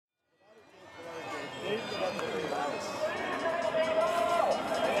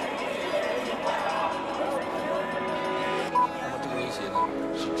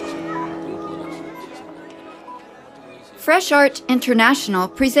Fresh Art International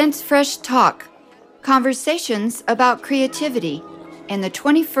presents Fresh Talk, conversations about creativity in the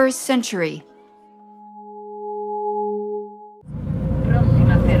 21st century.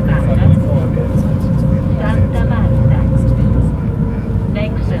 Prossima fermata, Santa Marta.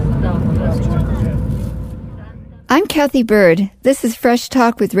 Next stop. I'm Kathy Bird. This is Fresh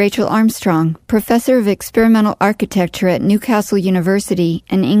Talk with Rachel Armstrong, Professor of Experimental Architecture at Newcastle University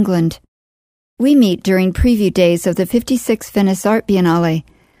in England. We meet during preview days of the 56th Venice Art Biennale,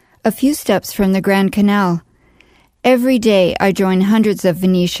 a few steps from the Grand Canal. Every day I join hundreds of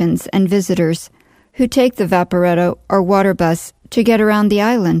Venetians and visitors who take the Vaporetto or water bus to get around the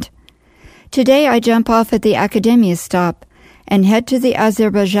island. Today I jump off at the Accademia stop and head to the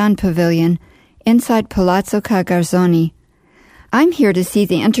Azerbaijan Pavilion inside Palazzo Cagarzoni. I'm here to see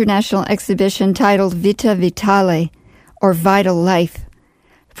the international exhibition titled Vita Vitale, or Vital Life.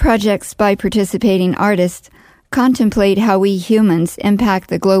 Projects by participating artists contemplate how we humans impact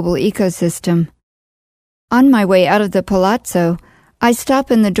the global ecosystem. On my way out of the palazzo, I stop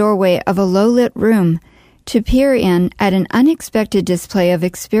in the doorway of a low-lit room to peer in at an unexpected display of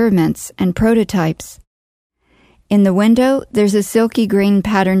experiments and prototypes. In the window, there's a silky green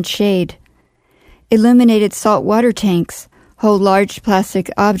patterned shade. Illuminated saltwater tanks hold large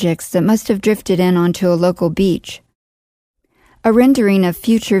plastic objects that must have drifted in onto a local beach. A rendering of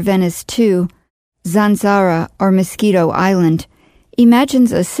future Venice 2, Zanzara or Mosquito Island,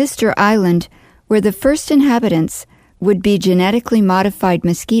 imagines a sister island where the first inhabitants would be genetically modified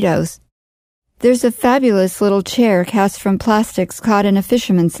mosquitoes. There's a fabulous little chair cast from plastics caught in a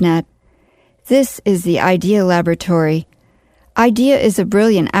fisherman's net. This is the IDEA Laboratory. IDEA is a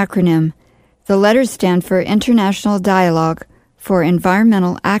brilliant acronym. The letters stand for International Dialogue for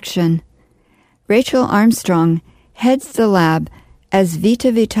Environmental Action. Rachel Armstrong heads the lab as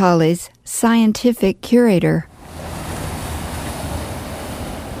Vita Vitale's scientific curator.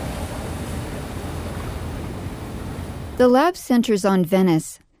 The lab centers on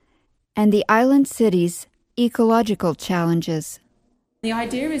Venice and the island city's ecological challenges. The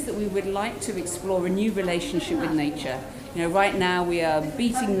idea is that we would like to explore a new relationship with nature. Right now we are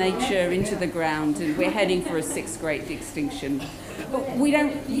beating nature into the ground and we're heading for a sixth great extinction. But we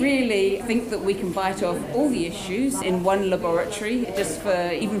don't really think that we can bite off all the issues in one laboratory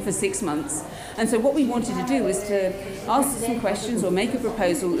even for 6 months. And so what we wanted to do was to ask some questions or make a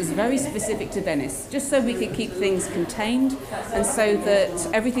proposal that was very specific to Venice, just so we could keep things contained and so that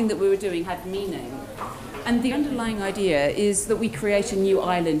everything that we were doing had meaning. And the underlying idea is that we create a new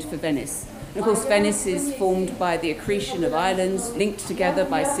island for Venice. And of course, Venice is formed by the accretion of islands linked together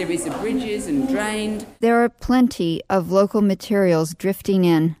by a series of bridges and drained. There are plenty of local materials drifting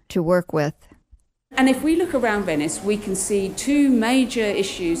in to work with. And if we look around Venice, we can see two major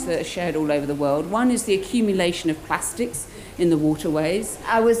issues that are shared all over the world. One is the accumulation of plastics in the waterways.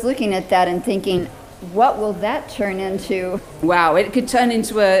 I was looking at that and thinking, what will that turn into? Wow, it could turn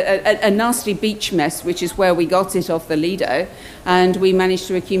into a nasty beach mess, which is where we got it off the Lido. And we managed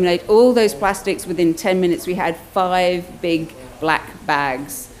to accumulate all those plastics within 10 minutes. We had 5 big black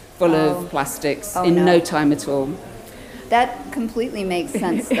bags full of plastics no time at all. That completely makes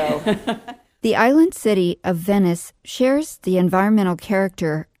sense, though. The island city of Venice shares the environmental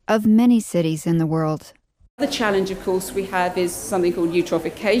character of many cities in the world. The challenge, of course, we have is something called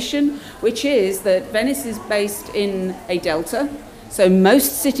eutrophication, which is that Venice is based in a delta. So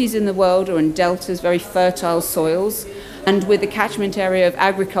most cities in the world are in deltas, very fertile soils. And with the catchment area of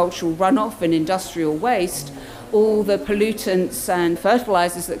agricultural runoff and industrial waste, all the pollutants and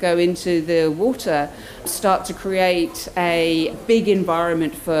fertilizers that go into the water start to create a big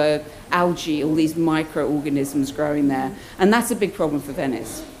environment for algae, all these microorganisms growing there. And that's a big problem for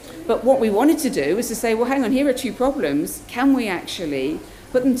Venice. But what we wanted to do was to say, well, hang on, here are two problems. Can we actually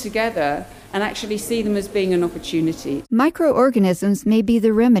put them together and actually see them as being an opportunity? Microorganisms may be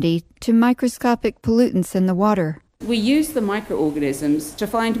the remedy to microscopic pollutants in the water. We use the microorganisms to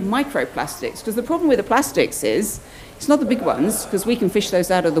find microplastics, because the problem with the plastics is it's not the big ones, because we can fish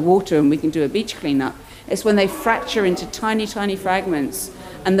those out of the water and we can do a beach cleanup. It's when they fracture into tiny, tiny fragments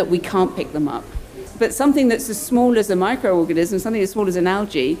and that we can't pick them up. But something that's as small as a microorganism, something as small as an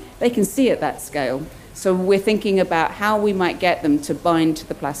algae, they can see at that scale. So we're thinking about how we might get them to bind to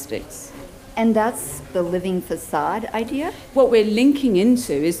the plastics. And that's the living facade idea? What we're linking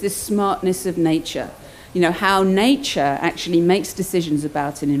into is this smartness of nature. how nature actually makes decisions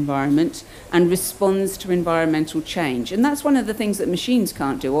about an environment and responds to environmental change. And that's one of the things that machines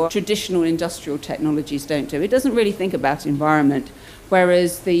can't do, or traditional industrial technologies don't do. It doesn't really think about environment.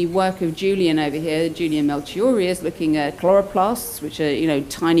 Whereas the work of Julian over here, Julian Melchiori, is looking at chloroplasts, which are,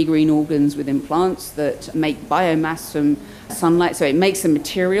 tiny green organs within plants that make biomass from sunlight. So it makes a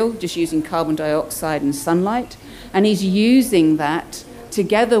material just using carbon dioxide and sunlight. And he's using that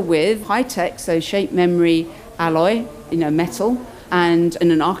together with high-tech, so shape memory alloy, metal, and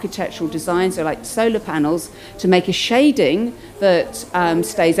in an architectural design, so like solar panels, to make a shading that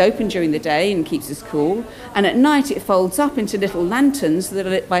stays open during the day and keeps us cool. And at night it folds up into little lanterns that are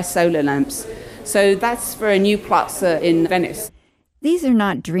lit by solar lamps. So that's for a new plaza in Venice. These are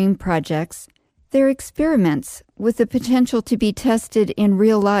not dream projects. They're experiments with the potential to be tested in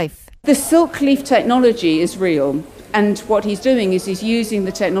real life. The silk leaf technology is real. And what he's doing is he's using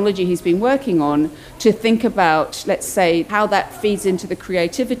the technology he's been working on to think about, let's say, how that feeds into the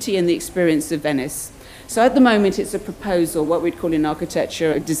creativity and the experience of Venice. So at the moment, it's a proposal, what we'd call in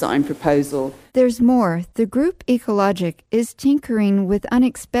architecture a design proposal. There's more. The group Ecologic is tinkering with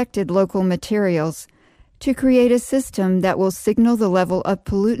unexpected local materials to create a system that will signal the level of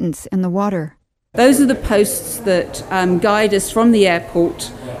pollutants in the water. Those are the posts that guide us from the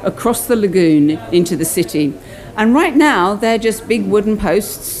airport across the lagoon into the city. And right now, they're just big wooden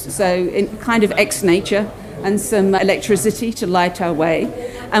posts, so in kind of ex-nature, and some electricity to light our way.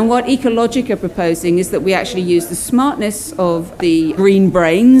 And what Ecologic are proposing is that we actually use the smartness of the green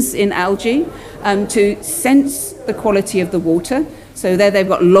brains in algae to sense the quality of the water. So there they've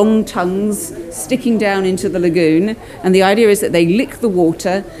got long tongues sticking down into the lagoon, and the idea is that they lick the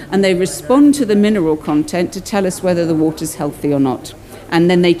water and they respond to the mineral content to tell us whether the water's healthy or not. And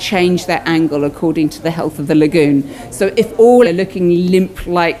then they change their angle according to the health of the lagoon. So if all are looking limp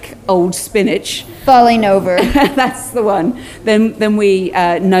like old spinach, falling over, that's the one, then we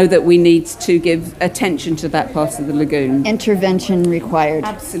know that we need to give attention to that part of the lagoon. Intervention required.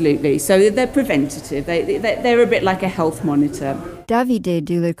 Absolutely. So they're preventative. They're a bit like a health monitor. Davide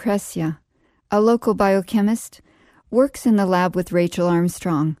De Lucrezia, a local biochemist, works in the lab with Rachel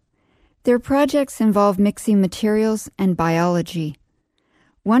Armstrong. Their projects involve mixing materials and biology.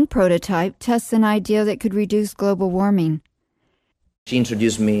 One prototype tests an idea that could reduce global warming. She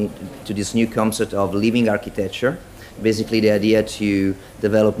introduced me to this new concept of living architecture, basically the idea to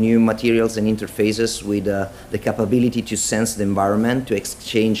develop new materials and interfaces with the capability to sense the environment, to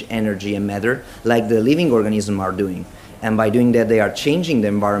exchange energy and matter, like the living organisms are doing. And by doing that, they are changing the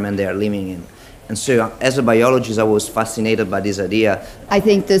environment they are living in. And so as a biologist, I was fascinated by this idea. I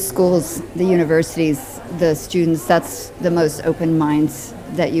think the schools, the universities, the students, that's the most open minds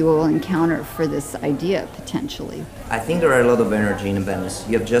that you will encounter for this idea, potentially. I think there are a lot of energy in Venice.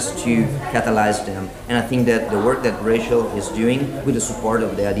 You have just to catalyze them. And I think that the work that Rachel is doing with the support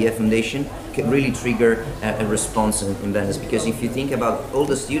of the Idea Foundation can really trigger a response in Venice. Because if you think about all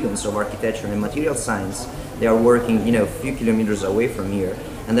the students of architecture and material science, they are working a few kilometers away from here.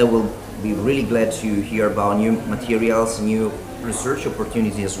 And they will be really glad to hear about new materials, new research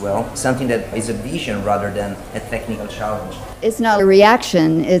opportunity as well, something that is a vision rather than a technical challenge. It's not a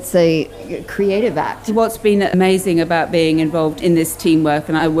reaction, it's a creative act. What's been amazing about being involved in this teamwork,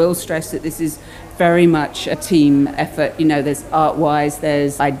 and I will stress that this is very much a team effort. There's Artwise,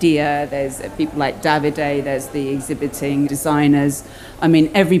 there's Idea, there's people like Davide, there's the exhibiting designers. I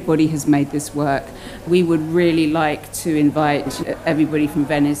mean, everybody has made this work. We would really like to invite everybody from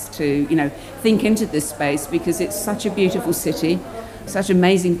Venice to, think into this space, because it's such a beautiful city, such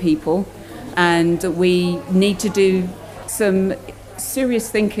amazing people, and we need to do some serious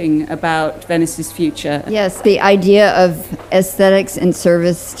thinking about Venice's future. Yes, the idea of aesthetics in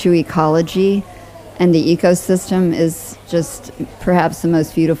service to ecology and the ecosystem is just perhaps the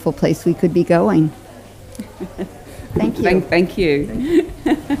most beautiful place we could be going. Thank you. Thank you.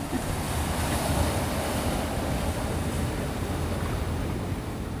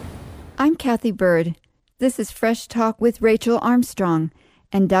 I'm Kathy Bird. This is Fresh Talk with Rachel Armstrong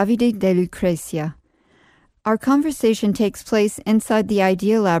and Davide De Lucrezia. Our conversation takes place inside the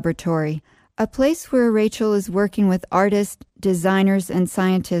Idea Laboratory, a place where Rachel is working with artists, designers, and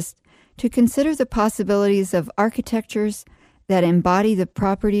scientists to consider the possibilities of architectures that embody the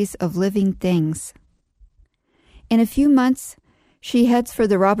properties of living things. In a few months, she heads for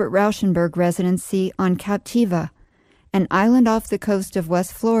the Robert Rauschenberg residency on Captiva, an island off the coast of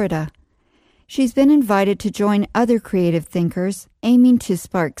West Florida. She's been invited to join other creative thinkers aiming to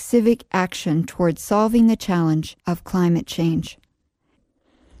spark civic action towards solving the challenge of climate change.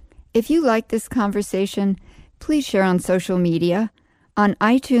 If you like this conversation, please share on social media. On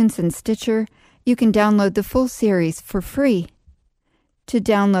iTunes and Stitcher, You can download the full series for free. To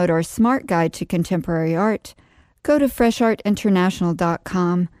download our Smart Guide to Contemporary Art, go to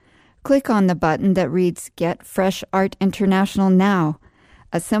freshartinternational.com. Click on the button that reads Get Fresh Art International Now.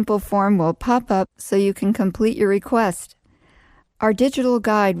 A simple form will pop up so you can complete your request. Our digital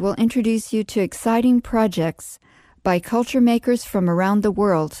guide will introduce you to exciting projects by culture makers from around the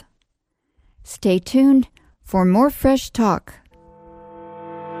world. Stay tuned for more Fresh Talk.